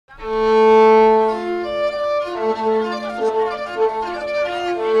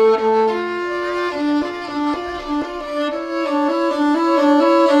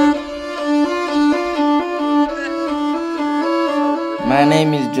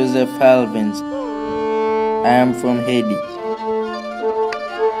Joseph Alvins. I am from Haiti.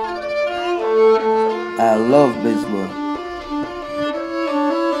 I love baseball.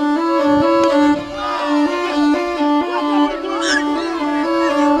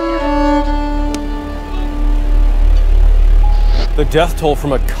 The death toll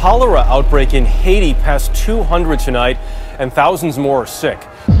from a cholera outbreak in Haiti passed 200 tonight, and thousands more are sick.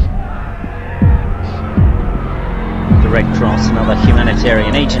 The Red Cross and other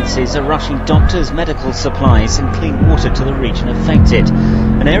humanitarian agencies are rushing doctors, medical supplies and clean water to the region affected,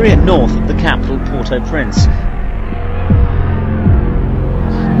 an area north of the capital, Port-au-Prince.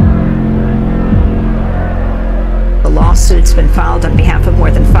 A lawsuit's been filed on behalf of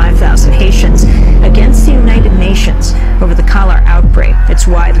more than 5,000 Haitians against the United Nations over the cholera outbreak. It's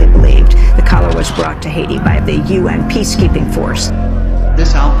widely believed the cholera was brought to Haiti by the UN peacekeeping force.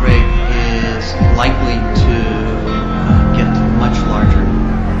 This outbreak is likely to get much larger.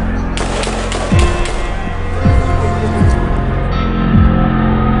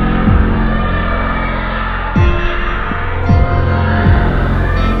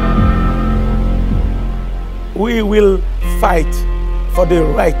 We will fight for the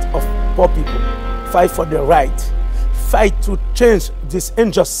right of poor people, fight for the right, fight to change this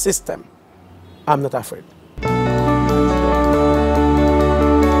unjust system. I'm not afraid.